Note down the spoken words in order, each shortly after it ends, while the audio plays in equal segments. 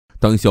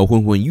当小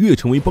混混一跃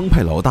成为帮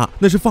派老大，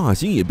那是发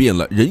型也变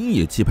了，人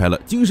也气派了，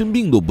精神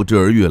病都不治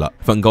而愈了。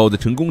梵高在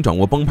成功掌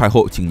握帮派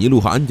后，请尼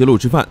禄和安杰洛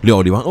吃饭，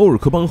料理完欧尔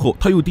克帮后，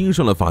他又盯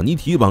上了法尼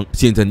提帮。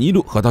现在尼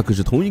禄和他可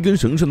是同一根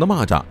绳上的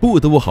蚂蚱，不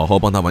得不好好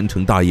帮他完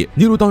成大业。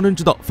尼禄当然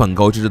知道梵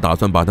高只是打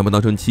算把他们当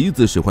成棋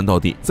子使唤到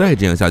底，再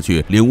这样下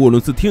去，连沃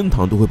伦斯天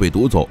堂都会被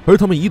夺走，而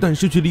他们一旦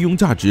失去利用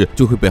价值，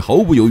就会被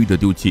毫不犹豫的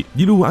丢弃。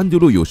尼禄问安杰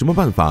洛有什么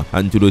办法，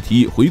安杰洛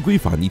提议回归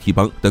法尼提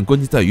帮，但关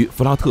键在于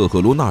弗拉特和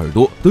罗纳尔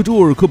多。得知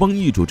欧尔克帮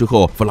易主之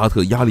后，弗拉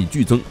特压力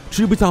剧增，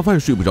吃不下饭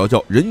睡不着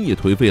觉，人也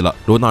颓废了。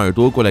罗纳尔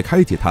多过来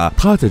开解他，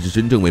他才是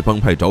真正为帮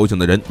派着想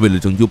的人。为了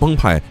拯救帮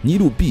派，尼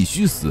禄必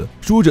须死。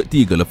说着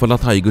递给了弗拉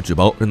特一个纸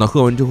包，让他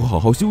喝完之后好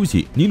好休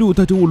息。尼禄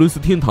带着沃伦斯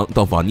天堂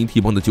到法尼提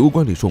帮的酒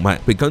馆里售卖，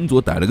被甘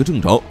佐逮了个正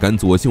着。甘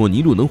佐希望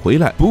尼禄能回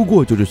来，不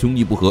过就是兄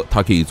弟不和，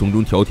他可以从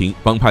中调停。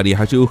帮派里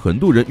还是有很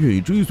多人愿意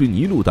追随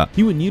尼禄的，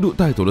因为尼禄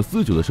带走了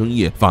私酒的生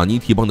意，法尼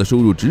提帮的收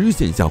入直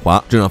线下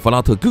滑，这让弗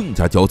拉特更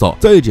加焦躁。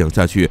再这样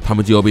下去，他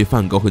们就要被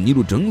梵高和尼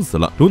禄整死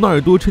了。罗纳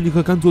尔多趁机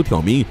和甘佐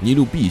挑明，尼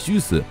禄必须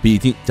死，毕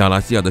竟加拉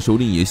西亚的首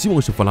领也希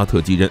望是弗拉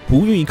特继任，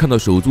不愿意看到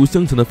手足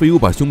相残的菲欧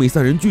把兄妹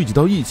三人聚集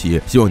到一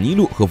起，希望尼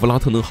禄和弗拉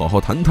特能好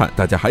好谈谈，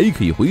大家还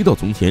可以回到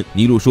从前。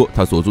尼禄说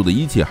他所做的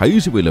一切还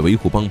是为了维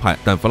护帮派，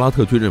但弗拉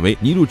特却认为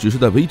尼禄只是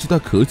在维持他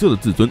可笑的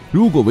自尊，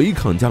如果违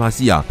抗加拉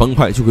西亚，帮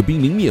派就会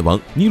濒临灭亡。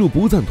尼禄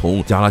不赞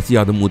同，加拉西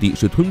亚的目的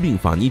是吞并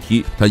法尼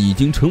提，他已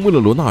经成为了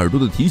罗纳尔多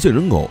的提线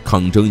人偶，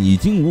抗争已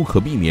经无可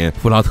避免。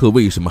弗拉特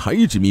为什么还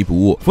执迷不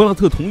悟？弗拉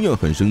特同样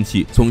很生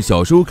气，从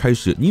小时候开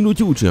始，尼禄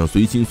就这样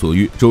随心所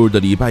欲，周日的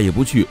礼拜也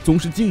不去，总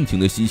是尽情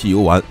的嬉戏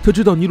游玩。他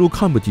知道尼禄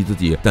看不起自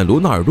己，但罗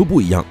纳尔多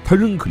不一样，他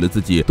认可了自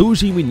己，都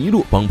是因为尼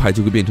禄，帮派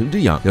就会变成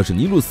这样。要是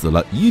尼禄死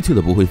了，一切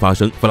都不会发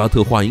生。弗拉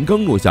特话音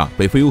刚落下，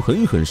被菲欧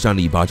狠狠扇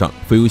了一巴掌。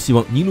菲欧希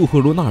望尼禄和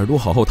罗纳尔多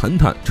好好谈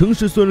谈，城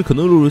市虽然可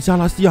能落入加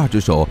拉西亚之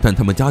手，但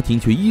他们家庭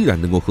却依然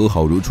能够和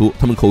好如初。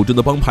他们口中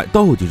的帮派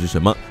到底是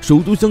什么？手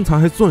足相残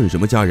还算什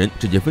么家人？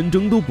这些纷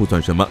争都不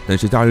算什么，但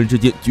是家人之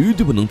间绝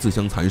对不能自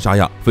相残杀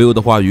呀！菲欧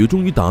的话语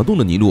终于打动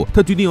了尼禄，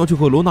他决定要去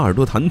和罗纳尔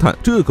多谈谈。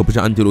这可不是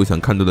安杰洛想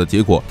看到的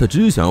结果，他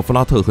只想要弗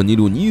拉特和尼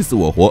禄你死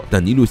我活，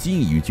但尼禄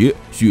心意已决，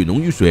血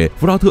浓于水。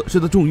弗拉特是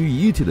他重于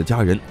一切的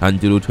家人。安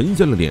杰洛沉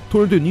下了脸，突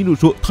然对尼禄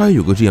说，他也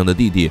有个这样的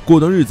弟弟，过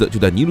段日子就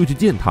带尼禄去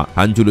见他。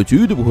安杰洛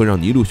绝对不会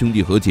让尼禄兄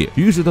弟和解，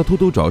于是他偷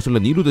偷找上了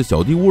尼禄的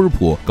小弟沃尔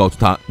普，告诉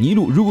他尼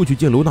禄如果去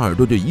见罗纳尔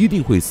多就一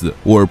定会死。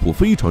沃尔普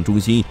非常忠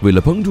心，为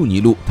了帮助尼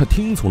禄，他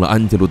听从了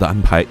安杰洛的安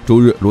排。周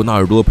日，罗纳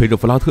尔多陪着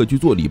弗拉特去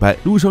做礼拜，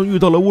路上遇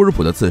到了沃尔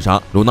普的刺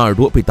杀，罗纳尔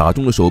多被打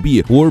中了手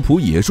臂，沃尔普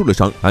也受了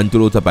伤。安杰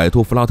洛在摆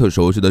脱弗拉特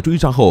手势的追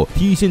杀后，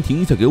提前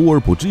停下给沃尔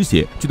普止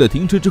血，却在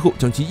停车之后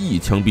将其一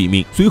枪毙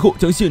命，随后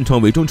将现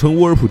场伪装成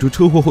沃尔普出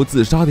车祸后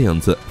自杀的样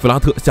子。弗拉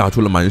特吓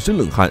出了满身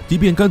冷汗，即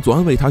便甘佐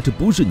安慰他这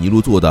不是尼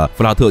禄做的，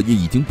弗拉特也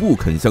已经不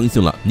肯相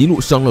信了。尼禄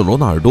伤了罗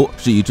纳尔多，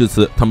事已至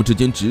此，他们之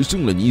间只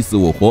剩了你死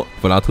我活。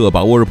弗拉特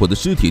把沃尔普的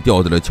尸体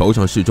吊在了桥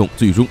上示众，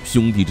最终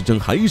兄弟之争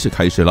还是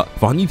开始了。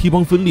法尼提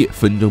帮分裂，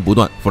纷争不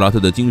断，弗拉特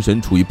的精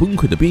神处于崩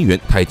溃的边缘，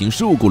他已经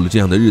受够了这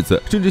样的日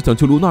子，甚至想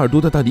求罗纳尔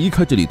多带他离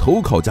开这里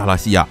投靠加拉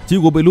西亚，结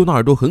果被罗纳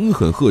尔多狠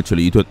狠呵斥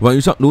了一顿。晚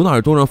上，罗纳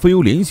尔多让菲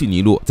欧联系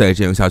尼禄，再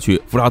这样下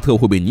去，弗拉特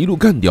会被尼禄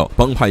干掉，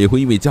帮派也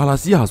会因为加拉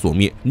西亚所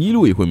灭，尼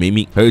禄也会没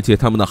命，而且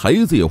他们的孩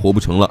子也活不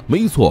成了。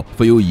没错，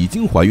菲欧已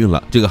经怀孕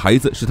了，这个孩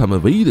子是他们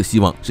唯一的希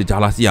望，是加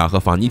拉西亚和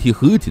法尼提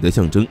和解的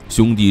象征。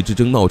兄弟之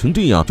争闹成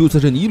这样，就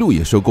算是尼禄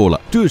也受够了。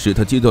这时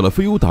他接到了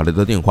菲欧打来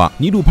的电话，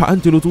尼禄派安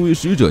杰洛作为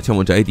使者前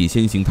往宅邸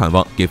先行探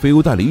望，给菲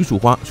欧带了一束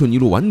花，说尼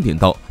禄晚点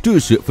到。这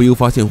时菲欧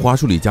发现花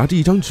束里夹着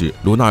一张纸，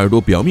罗纳尔多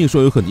表面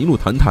说要和尼禄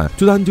谈谈，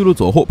就在安杰洛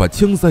走后把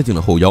枪塞进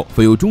了后腰。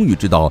菲欧终于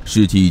知道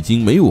事情已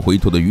经没有回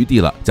头的余地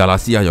了，加拉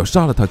西亚要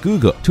杀了他哥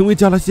哥，成为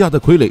加拉西亚的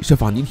傀儡是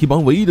法尼提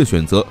帮唯一的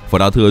选择。弗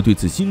拉特对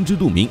此心知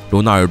肚明。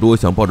罗纳尔多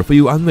想抱着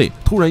菲欧安慰，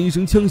突然一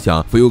声枪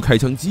响，菲欧开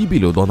枪击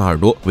毙了罗纳尔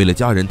多。为了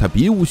家人，他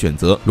别无选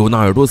择。罗纳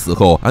尔多死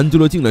后，安杰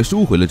洛进来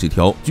收回了纸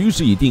条，局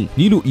势已定。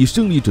尼禄以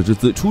胜利者之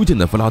姿出现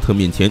在弗拉特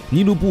面前，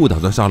尼禄不打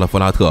算杀了弗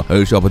拉特，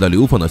而是要把他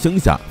流放到乡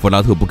下。弗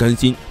拉特不甘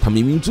心，他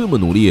明明这么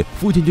努力，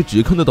父亲却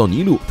只看得到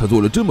尼禄，他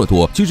做了这么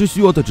多，其实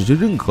需要的只是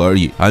认可而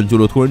已。安杰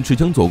洛突然持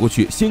枪走过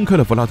去，掀开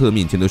了弗拉特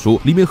面前的书，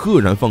里面赫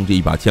然放着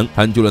一把枪。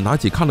安杰洛拿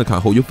起看了看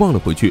后又放了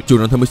回去，就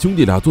让他们兄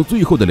弟俩做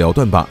最后的了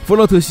断吧。弗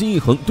拉特心一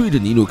横，对着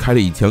尼禄开了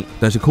一枪，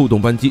但是扣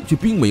动扳机却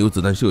并没有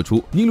子弹射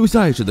出。尼禄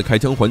下意识的开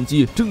枪还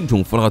击，正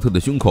中弗拉特的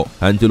胸口。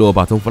安杰洛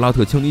把从弗拉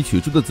特枪里取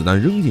出的子弹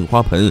扔进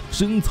花盆，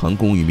深藏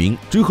功与名。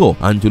之后，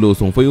安杰洛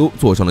送菲欧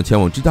坐上了前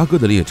往芝加哥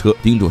的列车，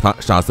叮嘱他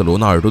杀死罗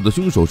纳尔多的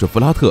凶手是弗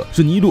拉特，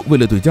是尼禄为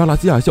了对加拉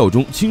西亚效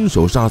忠，亲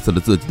手杀死了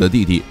自己的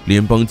弟弟。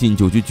联邦禁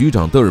酒局局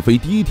长德尔菲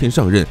第一天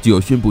上任就要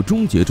宣布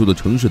终结这个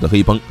城市的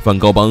黑帮，梵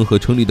高帮和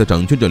城里的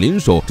掌权者联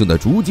手，正在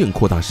逐渐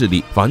扩大势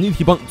力。法尼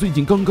提帮最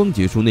近刚刚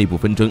结束内部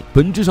纷争，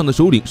本质上的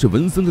首领是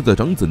文森特的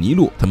长子尼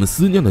禄，他们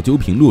私酿的酒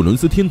品洛伦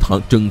斯天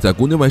堂正在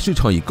国内外市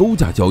场以高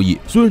价交易。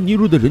虽然尼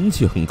禄的人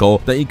气很高，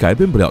但也改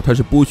变不了他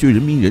是剥削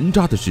人民人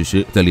渣的事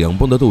实。在两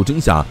帮的斗争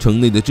下，城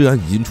内的治安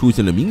已经出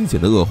现了明显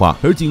的恶化，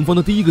而警方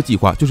的第一个计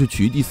划就是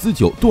取缔私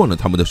酒，断了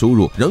他们的收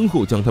入，然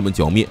后将他们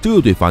剿灭，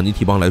这对法尼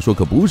提帮来说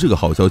可不是个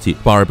好消息。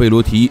巴尔贝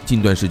罗提议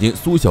近段时间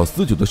缩小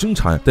私酒的生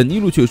产，但尼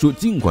禄却说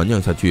尽管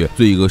酿下去，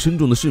罪恶深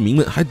重的市民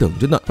们还等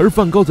着呢。而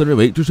梵高则认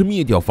为这是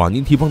灭掉法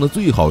尼提帮的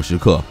最好时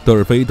刻。德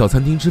尔菲到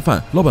餐厅吃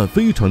饭，老板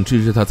非常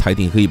支持他裁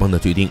定黑帮的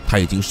决定，他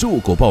已经受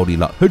够暴力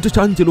了。而这时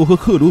安杰洛和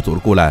克鲁走了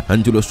过来，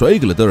安杰洛甩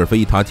给了德尔菲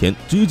一沓钱，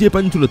直接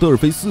搬出了德尔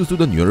菲4岁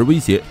的女儿威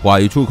胁。话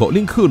一出口，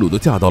连克鲁都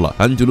吓到了。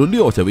安杰洛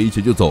撂下威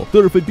胁就走，德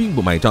尔菲并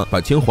不买账，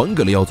把钱还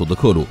给了要走的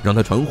克鲁，让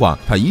他传话，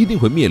他一定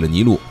会灭了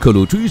尼禄。克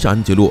鲁追杀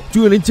安杰洛，居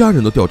然连家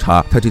人都调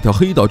查，他这条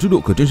黑道之路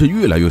可真是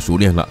越来越熟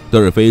练了。德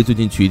尔菲最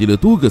近取缔了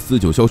多个私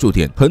酒销售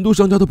点，很多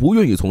商家都不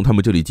愿意从他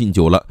们这里进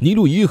酒了。尼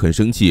禄也很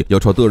生气，要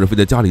朝德尔菲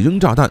的家里扔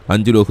炸弹。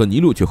安杰洛和尼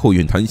禄却后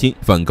院谈心，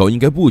梵高应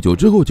该不久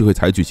之后就会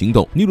采取行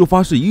动。尼禄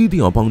发誓一定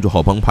要帮助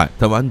好帮派，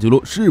但问安杰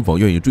洛是否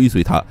愿意追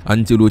随他。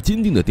安杰洛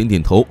坚定的点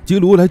点头。杰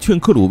罗来劝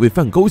克鲁为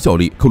梵高效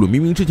力，克鲁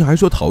明明之前还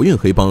说讨厌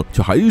黑帮，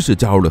却还是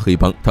加入了黑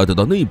帮。他得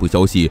到内部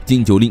消息，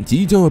禁酒令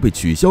即将要被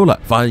取消了，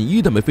法案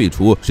一旦被废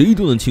除，谁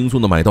都能轻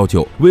松的买到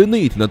酒。为了那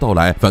一天的到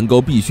来，梵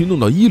高必须弄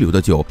到一流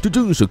的酒，这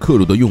正是克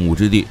鲁的用武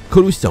之地。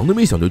克鲁想都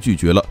没想就拒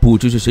绝了。不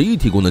知是谁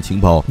提供的情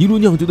报，尼禄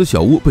酿酒的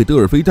小屋被德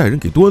尔菲带人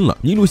给端了。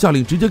尼禄下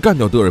令直接干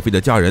掉德尔菲的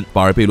家人。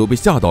巴尔贝罗被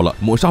吓到了，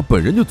抹杀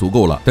本人就足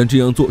够了，但这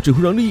样做只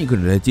会让另一个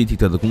人来接替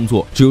他的工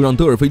作，只有让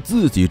德尔菲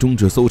自己终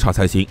止搜查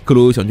才行。克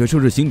鲁想劝收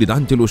拾行李的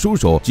安杰洛收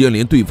手，既然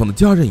连对方的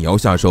家人也要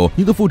下手，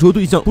你的复仇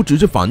对象不只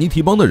是法尼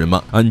提帮的人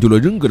吗？安杰洛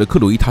扔给了克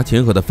鲁一沓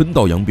钱和他分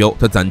道扬镳，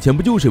他攒钱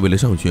不就是为了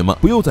上学吗？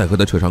不要再和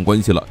他扯上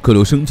关系了。克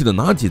鲁生气的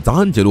拿起砸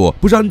安杰洛，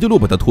不是安杰洛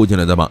把他拖进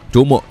来的吗？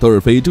周末，德尔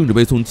菲正准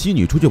备送妻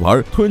女出去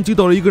玩，突然接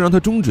到了一个让他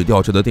终止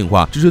调查的电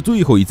话，这是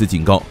最后一次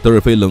警告。德尔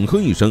菲冷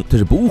哼一声，他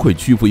是不会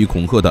屈服于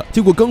恐吓的。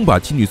结果刚把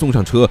妻女送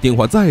上车，电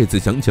话再一次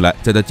响起来，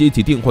在他接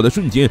起电话的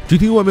瞬间，只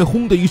听外面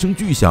轰的一声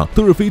巨响，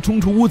德尔菲冲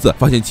出屋子，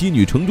发现妻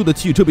女乘坐的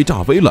汽车被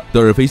炸飞了。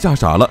德尔菲吓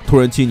傻了，突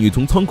然妻女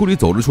从仓库里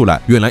走了出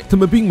来，原来他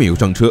们并没有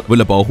上车。为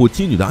了保护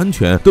妻女的安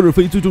全，德尔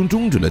菲最终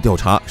终止了调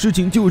查，事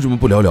情就这么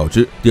不了了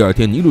之。第二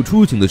天尼禄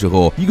出行的时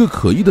候，一个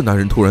可疑的男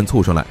人突然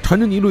凑上来，缠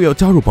着尼禄要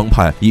加入帮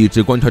派。一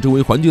直观察周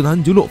围环境的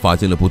安杰洛发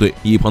现了不对，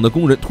一旁的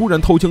工人突然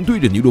掏枪对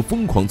着尼禄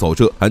疯狂扫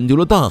射。安杰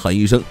洛大喊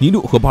一声，尼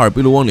禄和巴尔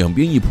贝罗往两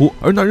边一扑，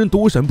而那人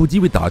躲闪不及，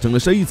被打成了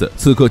筛子。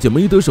刺客见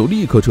没得手，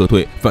立刻撤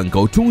退。梵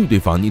高终于对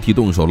法尼提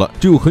动手了，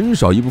只有很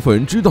少一部分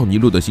人知道尼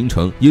禄的行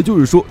程，也就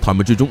是说他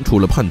们之中出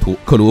了叛徒。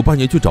克鲁半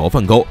夜去找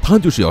梵高，他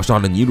就是要杀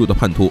了尼禄的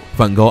叛徒。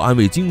梵高安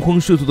慰惊慌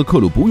失措的克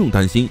鲁不用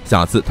担心，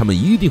下次他们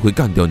一定会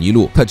干掉尼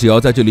禄，他只要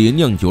在这里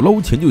酿酒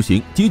捞钱就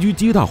行。结局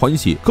皆大欢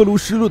喜，克鲁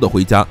失落的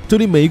回家，这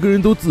里每个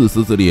人都自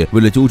私自利，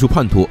为了揪出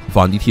叛徒，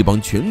法尼提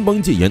帮全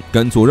帮戒严，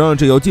赶左让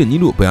这要见尼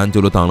禄被安杰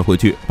洛挡了回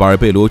去。巴尔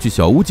贝罗去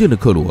小屋见了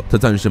克鲁，他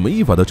暂时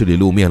没法到这里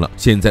露面了，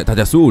现在大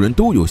家所有人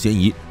都有嫌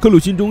疑。克鲁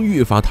心中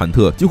越发忐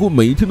忑，几乎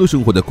每天都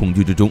生活在恐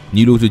惧之中。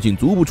尼禄最近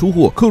足不出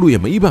户，克鲁也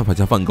没办法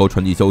向梵高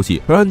传递消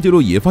息，而安杰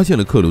洛也发现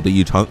了克鲁的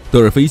异常。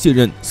德尔菲卸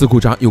任，斯库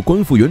扎又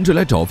官复原职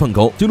来找梵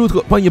高。杰洛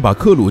特半夜把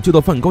克鲁接到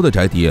梵高的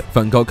宅邸，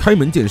梵高开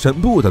门见山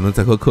不打算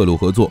再和克鲁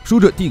合作，说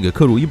着递给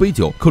克鲁一杯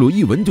酒。克鲁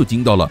一闻就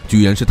惊到了，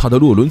居然是他的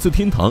洛伦斯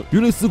天堂。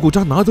原来斯库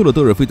扎拿走了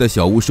德尔菲在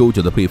小屋收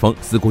酒的配方，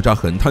斯库扎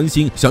很贪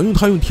心，想用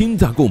他用天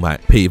价购买，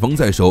配方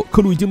在手，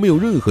克鲁已经没有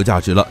任何价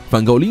值了。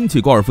梵高拎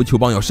起高尔夫球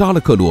棒要杀了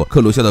克鲁，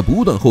克鲁吓得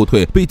不断后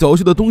退，被缴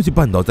械的东西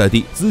绊倒在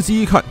地，仔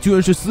细一看，居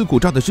然是斯库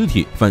扎的尸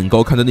体。梵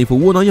高看的那副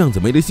窝囊样子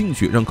没了兴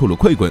趣，让克鲁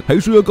快滚，还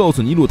说要告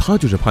诉尼禄他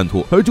就是叛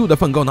徒。而就在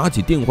梵高拿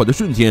起电话的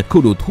瞬间，克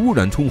鲁突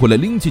然冲回来，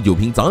拎起酒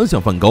瓶砸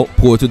向梵高，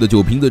破旧的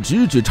酒瓶子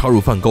直直插入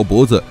梵高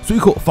脖子，随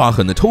后发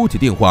狠的抽起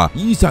电话，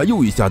一下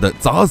又一下的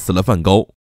砸死了梵高。